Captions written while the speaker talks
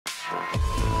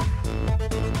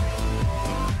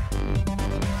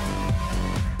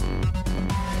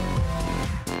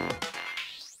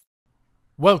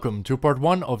Welcome to part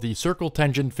 1 of the circle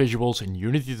tangent visuals in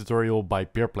Unity tutorial by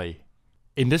PeerPlay.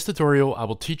 In this tutorial I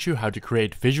will teach you how to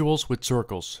create visuals with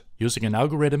circles, using an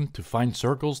algorithm to find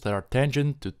circles that are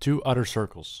tangent to two other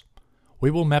circles. We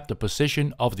will map the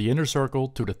position of the inner circle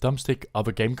to the thumbstick of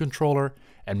a game controller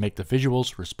and make the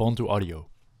visuals respond to audio.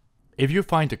 If you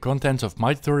find the contents of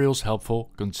my tutorials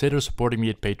helpful, consider supporting me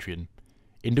at Patreon.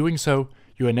 In doing so,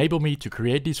 you enable me to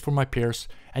create these for my peers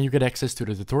and you get access to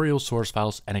the tutorial source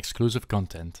files and exclusive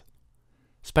content.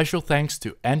 Special thanks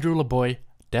to Andrew Laboy,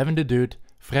 Devin the Dude,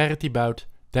 Frère Thibaut,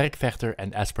 Derek Fegter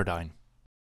and Asperdine.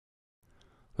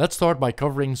 Let's start by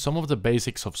covering some of the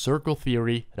basics of circle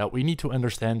theory that we need to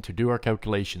understand to do our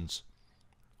calculations.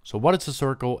 So what is a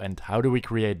circle and how do we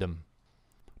create them?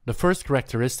 The first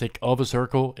characteristic of a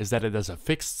circle is that it has a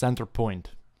fixed center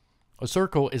point. A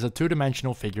circle is a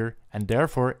two-dimensional figure and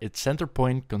therefore its center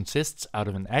point consists out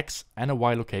of an x and a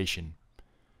y location.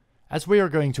 As we are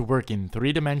going to work in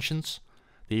 3 dimensions,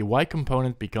 the y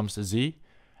component becomes the z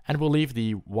and we'll leave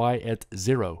the y at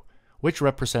 0, which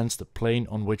represents the plane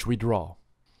on which we draw.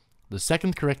 The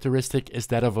second characteristic is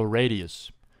that of a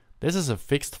radius. This is a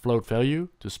fixed float value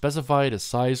to specify the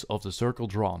size of the circle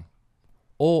drawn.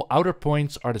 All outer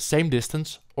points are the same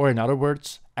distance, or in other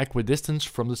words, equidistant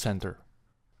from the center.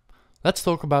 Let's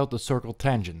talk about the circle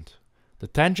tangent. The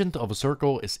tangent of a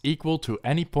circle is equal to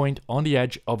any point on the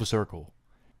edge of a circle.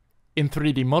 In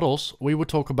 3D models, we would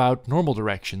talk about normal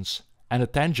directions, and a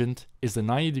tangent is the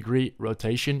 90-degree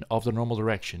rotation of the normal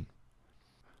direction.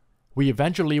 We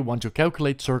eventually want to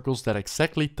calculate circles that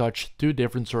exactly touch two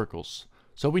different circles,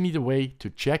 so we need a way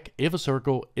to check if a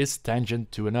circle is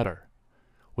tangent to another.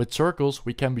 With circles,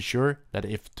 we can be sure that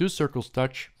if two circles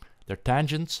touch, their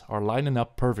tangents are lining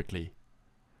up perfectly.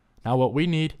 Now what we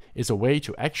need is a way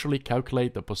to actually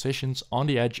calculate the positions on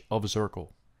the edge of a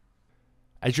circle.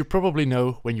 As you probably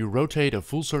know, when you rotate a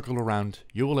full circle around,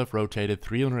 you will have rotated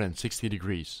 360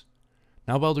 degrees.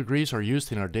 Now while degrees are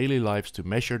used in our daily lives to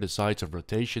measure the sides of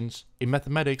rotations, in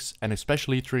mathematics and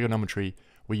especially trigonometry,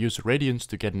 we use radians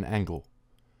to get an angle.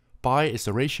 Pi is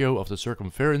the ratio of the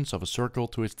circumference of a circle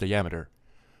to its diameter.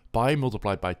 Pi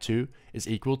multiplied by 2 is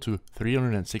equal to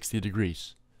 360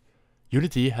 degrees.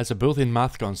 Unity has a built-in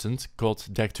math constant called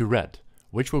deg2rad,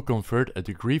 which will convert a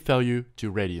degree value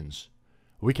to radians.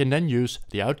 We can then use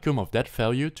the outcome of that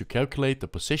value to calculate the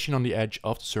position on the edge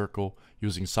of the circle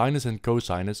using sinus and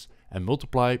cosinus and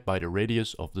multiply by the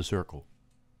radius of the circle.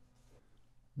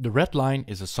 The red line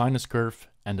is a sinus curve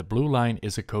and the blue line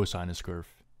is a cosinus curve.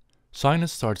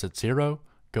 Sinus starts at 0,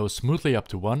 goes smoothly up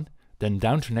to 1, then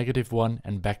down to -1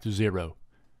 and back to 0.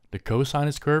 The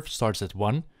cosinus curve starts at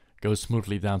 1, goes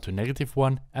smoothly down to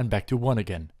 -1 and back to 1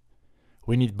 again.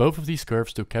 We need both of these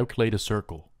curves to calculate a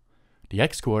circle. The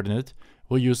x-coordinate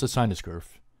will use the sinus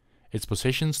curve. Its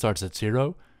position starts at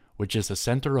 0, which is the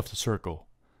center of the circle.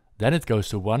 Then it goes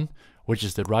to 1, which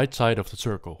is the right side of the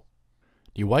circle.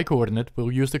 The y-coordinate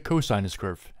will use the cosinus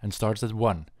curve and starts at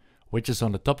 1, which is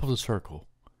on the top of the circle.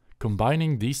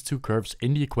 Combining these two curves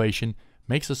in the equation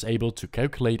makes us able to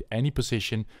calculate any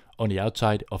position on the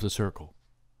outside of the circle.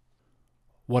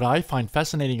 What I find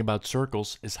fascinating about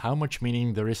circles is how much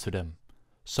meaning there is to them.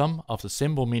 Some of the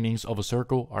symbol meanings of a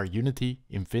circle are unity,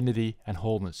 infinity and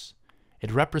wholeness.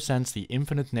 It represents the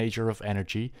infinite nature of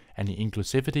energy and the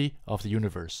inclusivity of the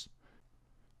universe.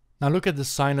 Now look at the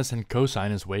sinus and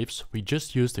cosinus waves we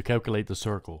just used to calculate the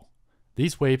circle.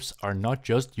 These waves are not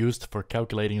just used for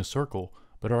calculating a circle,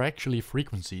 but are actually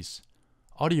frequencies.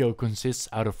 Audio consists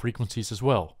out of frequencies as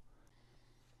well.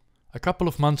 A couple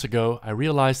of months ago, I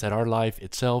realized that our life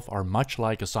itself are much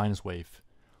like a sinus wave.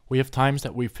 We have times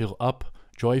that we feel up,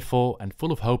 joyful and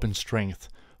full of hope and strength,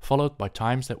 followed by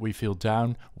times that we feel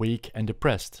down, weak and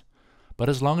depressed. But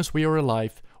as long as we are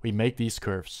alive, we make these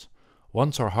curves.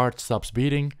 Once our heart stops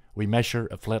beating, we measure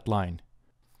a flat line.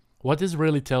 What this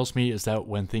really tells me is that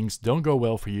when things don't go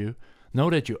well for you, know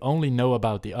that you only know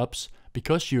about the ups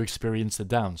because you experience the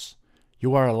downs.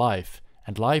 You are alive,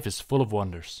 and life is full of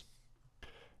wonders.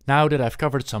 Now that I've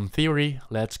covered some theory,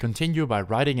 let's continue by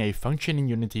writing a function in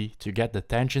Unity to get the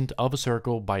tangent of a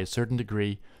circle by a certain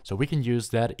degree, so we can use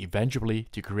that eventually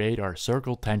to create our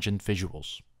circle tangent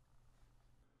visuals.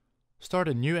 Start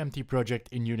a new empty project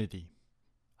in Unity.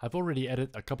 I've already added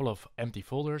a couple of empty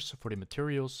folders for the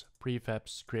materials, prefab,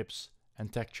 scripts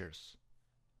and textures.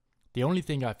 The only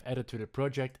thing I've added to the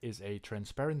project is a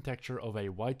transparent texture of a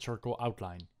white circle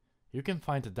outline. You can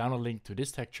find the download link to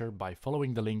this texture by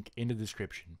following the link in the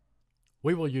description.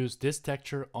 We will use this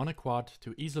texture on a quad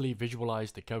to easily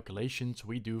visualize the calculations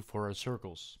we do for our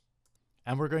circles.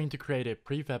 And we're going to create a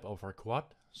prefab of our quad,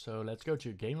 so let's go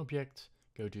to Game Object,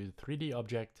 go to 3D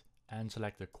Object and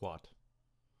select the quad.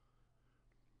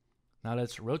 Now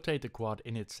let's rotate the quad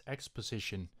in its X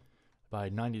position by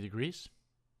 90 degrees,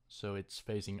 so it's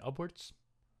facing upwards.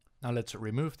 Now let's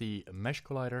remove the mesh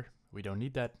collider, we don't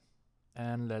need that.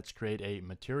 And let's create a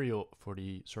material for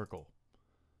the circle.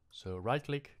 So right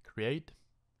click, create,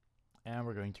 and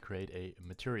we're going to create a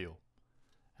material.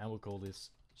 And we'll call this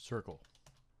circle.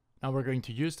 Now we're going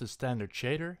to use the standard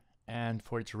shader, and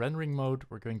for its rendering mode,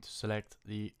 we're going to select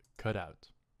the cutout.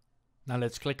 Now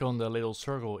let's click on the little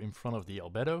circle in front of the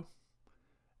albedo,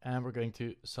 and we're going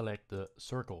to select the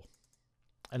circle.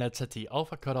 And let's set the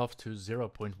alpha cutoff to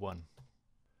 0.1.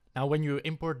 Now when you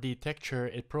import the texture,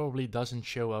 it probably doesn't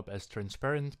show up as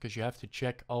transparent because you have to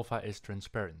check alpha is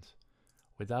transparent.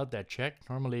 Without that check,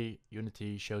 normally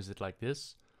Unity shows it like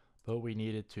this, but we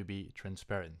need it to be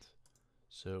transparent.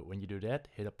 So when you do that,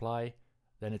 hit apply,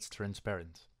 then it's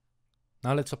transparent.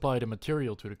 Now let's apply the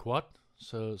material to the quad.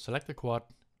 So select the quad,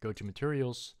 go to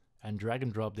materials, and drag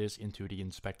and drop this into the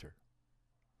inspector.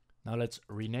 Now let's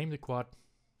rename the quad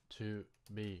to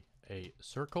be a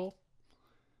circle.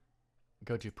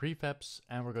 Go to prefabs,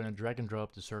 and we're going to drag and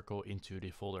drop the circle into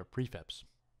the folder prefabs.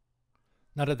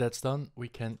 Now that that's done, we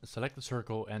can select the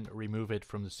circle and remove it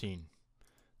from the scene.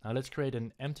 Now let's create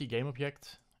an empty game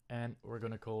object, and we're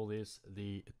going to call this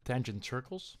the tangent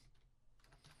circles.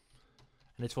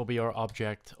 And this will be our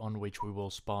object on which we will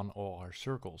spawn all our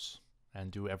circles and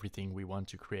do everything we want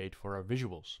to create for our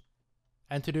visuals.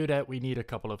 And to do that, we need a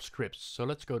couple of scripts. So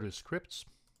let's go to scripts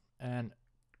and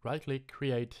right click,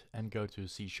 create, and go to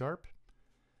C#.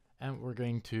 And we're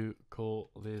going to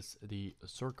call this the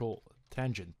circle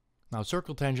tangent. Now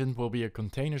circle tangent will be a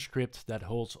container script that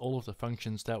holds all of the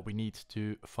functions that we need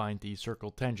to find the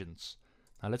circle tangents.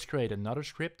 Now let's create another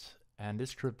script, and this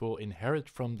script will inherit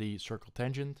from the circle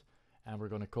tangent, and we're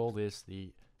going to call this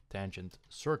the tangent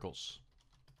circles.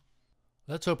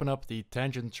 Let's open up the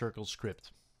tangent circle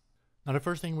script. Now the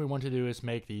first thing we want to do is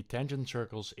make the tangent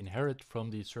circles inherit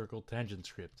from the circle tangent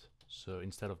script. So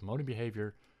instead of mode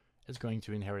behavior, it's going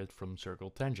to inherit from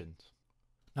circle tangent.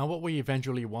 Now what we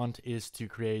eventually want is to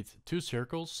create two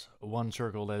circles, one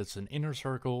circle that is an inner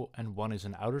circle and one is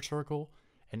an outer circle,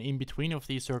 and in between of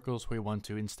these circles we want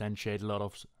to instantiate a lot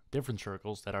of different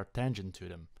circles that are tangent to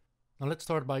them. Now let's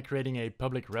start by creating a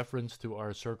public reference to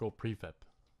our circle prefab.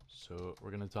 So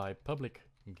we're going to type public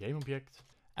game object,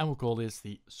 and we'll call this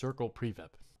the circle prefab.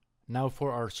 Now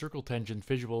for our circle tangent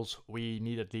visuals, we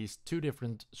need at least two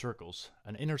different circles,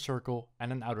 an inner circle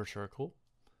and an outer circle.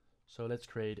 So let's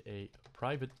create a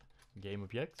private game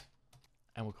object,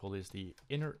 and we'll call this the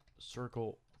inner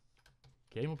circle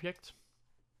game object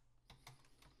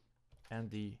and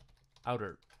the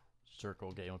outer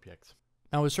circle game object.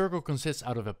 Now a circle consists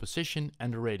out of a position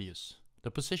and a radius.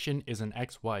 The position is an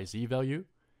x, y, z value,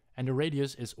 and the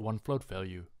radius is one float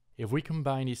value. If we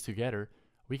combine these together,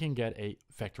 we can get a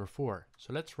vector 4.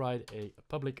 So let's write a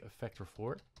public vector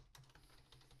 4.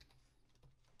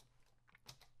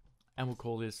 And we'll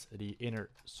call this the inner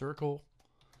circle.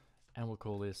 And we'll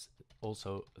call this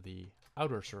also the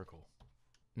outer circle.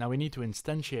 Now we need to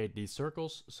instantiate these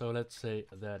circles. So let's say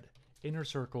that inner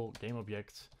circle game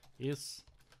object is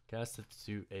casted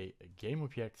to a game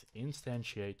object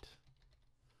instantiate.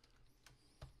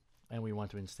 And we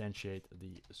want to instantiate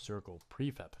the circle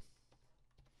prefab.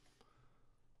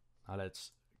 Now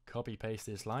let's copy paste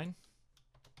this line.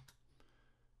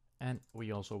 And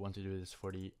we also want to do this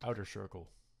for the outer circle.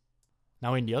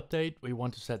 Now in the update, we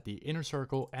want to set the inner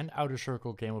circle and outer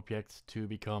circle game object to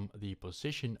become the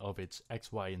position of its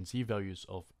x, y, and z values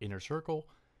of inner circle,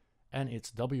 and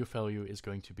its w value is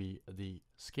going to be the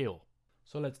scale.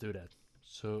 So let's do that.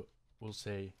 So we'll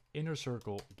say inner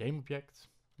circle game object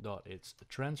dot its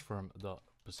transform dot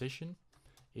position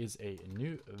is a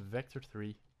new vector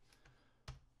 3,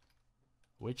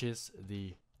 which is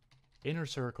the inner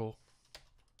circle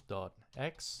dot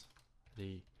x,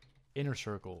 the inner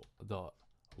circle dot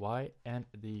y, and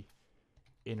the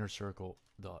inner circle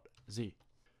dot z.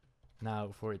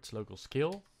 Now for its local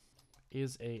scale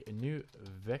is a new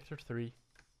vector 3,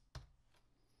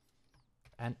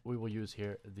 and we will use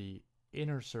here the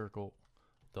inner circle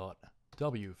dot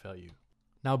w value.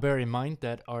 Now bear in mind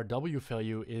that our w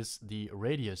value is the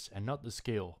radius and not the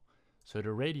scale. So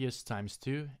the radius times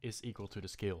 2 is equal to the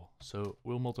scale. So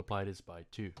we'll multiply this by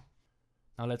 2.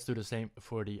 Now let's do the same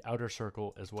for the outer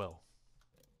circle as well.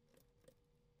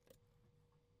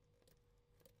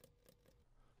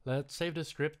 Let's save the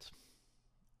script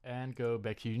and go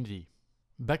back to Unity.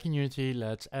 Back in Unity,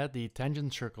 let's add the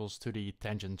tangent circles to the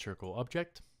tangent circle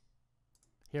object.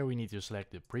 Here we need to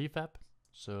select the prefab.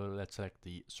 So let's select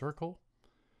the circle.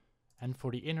 And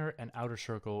for the inner and outer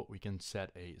circle, we can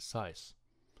set a size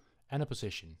and a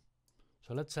position.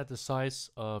 So let's set the size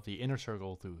of the inner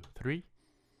circle to 3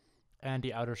 and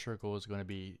the outer circle is going to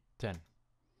be 10.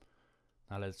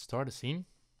 Now let's start a scene.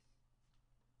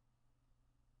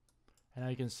 And now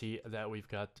you can see that we've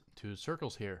got 2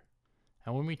 circles here.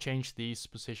 And when we change these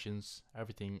positions,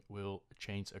 everything will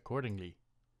change accordingly.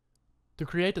 To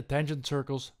create the tangent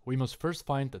circles, we must first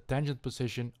find the tangent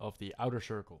position of the outer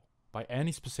circle by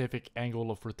any specific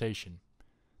angle of rotation.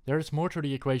 There is more to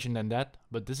the equation than that,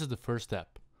 but this is the first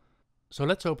step. So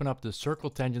let's open up the circle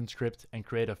tangent script and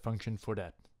create a function for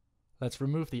that. Let's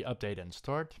remove the update and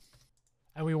start.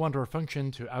 And we want our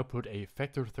function to output a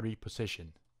vector 3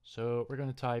 position. So we're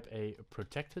going to type a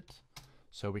protected,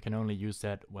 so we can only use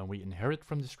that when we inherit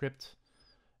from the script.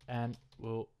 And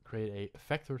we'll create a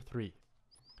vector 3.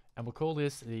 And we'll call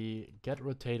this the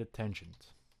getRotated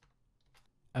tangent.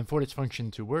 And for this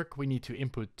function to work, we need to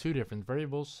input 2 different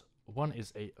variables. One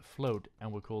is a float,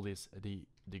 and we'll call this the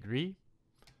degree.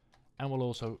 And we'll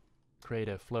also create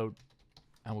a float,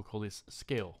 and we'll call this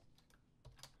scale.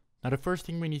 Now the first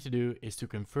thing we need to do is to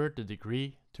convert the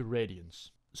degree to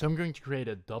radians. So I'm going to create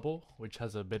a double, which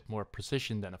has a bit more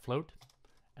precision than a float.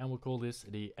 And we'll call this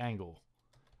the angle.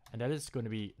 And that is going to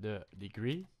be the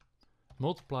degree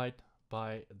multiplied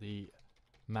by the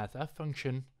mathf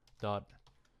function dot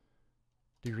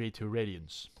degree to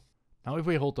radians. Now if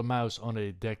we hold the mouse on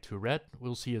a deck to red,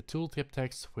 we'll see a tooltip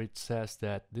text which says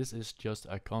that this is just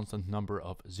a constant number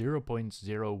of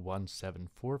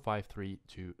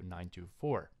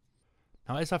 0.0174532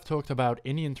 Now as I've talked about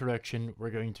in the introduction, we're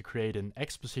going to create an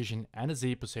x position and a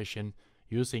z position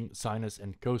using sinus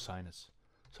and cosinus.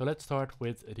 So let's start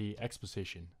with the x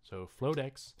position. So float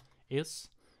x is,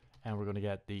 and we're going to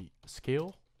get the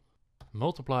scale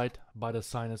multiplied by the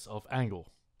sinus of angle.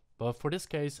 But for this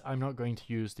case, I'm not going to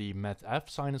use the mathf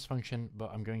sinus function,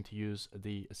 but I'm going to use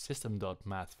the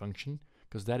system.math function,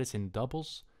 because that is in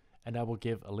doubles, and that will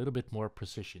give a little bit more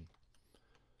precision.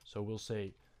 So we'll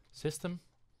say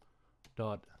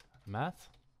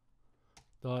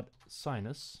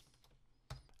system.math.sinus,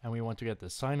 and we want to get the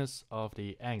sinus of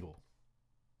the angle.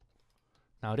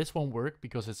 Now this won't work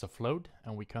because it's a float,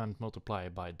 and we can't multiply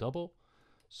it by double,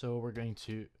 so we're going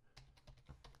to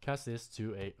cast this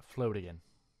to a float again.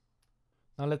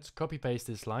 Now let's copy paste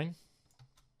this line.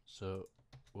 So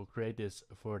we'll create this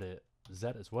for the z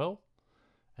as well.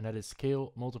 And that is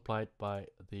scale multiplied by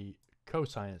the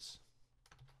cosinus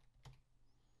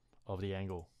of the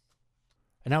angle.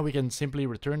 And now we can simply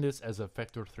return this as a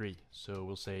vector 3. So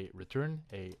we'll say return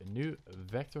a new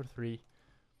vector 3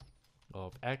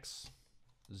 of x,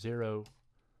 0,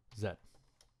 z.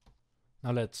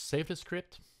 Now let's save the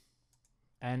script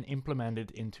and implement it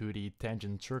into the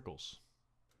tangent circles.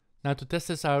 Now to test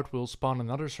this out, we'll spawn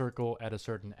another circle at a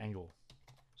certain angle.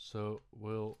 So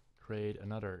we'll create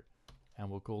another, and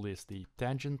we'll call this the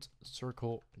tangent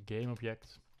circle game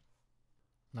object.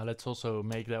 Now let's also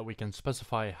make that we can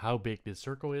specify how big this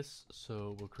circle is.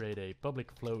 So we'll create a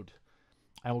public float,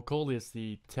 and we'll call this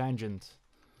the tangent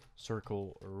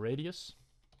circle radius.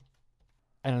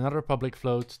 And another public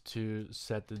float to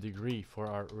set the degree for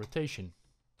our rotation.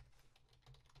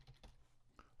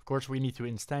 Of course, we need to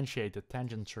instantiate the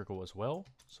tangent circle as well.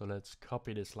 So let's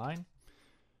copy this line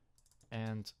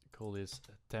and call this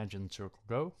tangent circle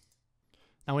go.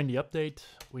 Now in the update,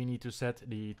 we need to set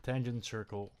the tangent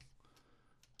circle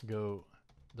go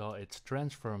its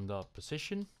transform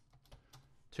position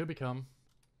to become,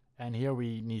 and here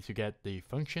we need to get the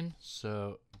function.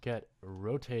 So get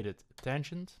rotated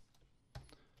tangent,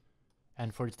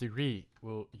 and for its degree,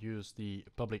 we'll use the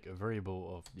public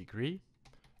variable of degree.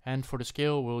 And for the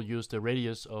scale, we'll use the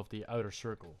radius of the outer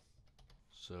circle.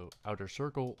 So outer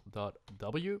circle dot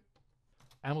w,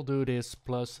 and we'll do this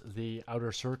plus the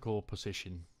outer circle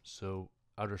position. So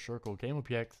outer circle game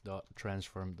object dot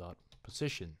transform dot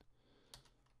position.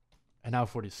 And now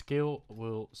for the scale,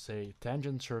 we'll say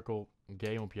tangent circle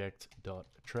game object dot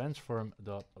transform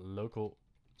dot local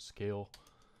scale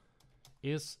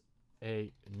is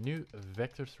a new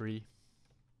vector 3.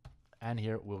 And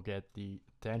here we'll get the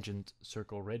tangent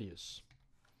circle radius.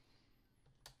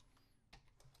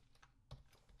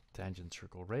 Tangent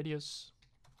circle radius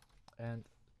and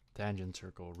tangent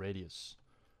circle radius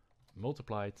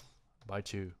multiplied by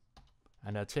 2.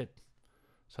 And that's it.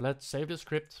 So let's save the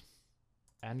script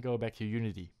and go back to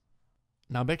Unity.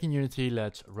 Now back in Unity,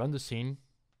 let's run the scene.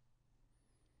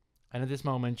 And at this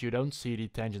moment you don't see the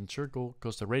tangent circle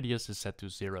because the radius is set to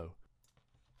 0.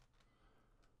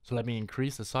 So let me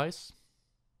increase the size,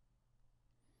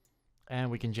 and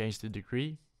we can change the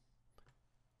degree,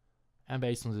 and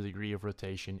based on the degree of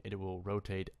rotation it will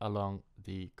rotate along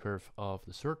the curve of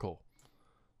the circle.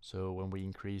 So when we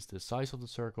increase the size of the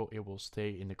circle, it will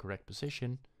stay in the correct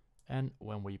position, and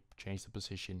when we change the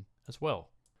position as well.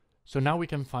 So now we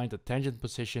can find the tangent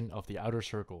position of the outer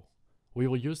circle. We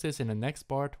will use this in the next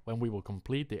part when we will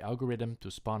complete the algorithm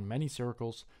to spawn many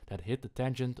circles that hit the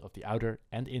tangent of the outer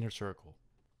and inner circle.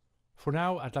 For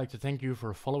now, I'd like to thank you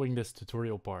for following this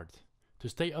tutorial part. To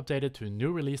stay updated to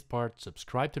new released parts,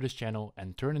 subscribe to this channel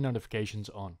and turn the notifications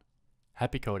on.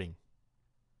 Happy coding!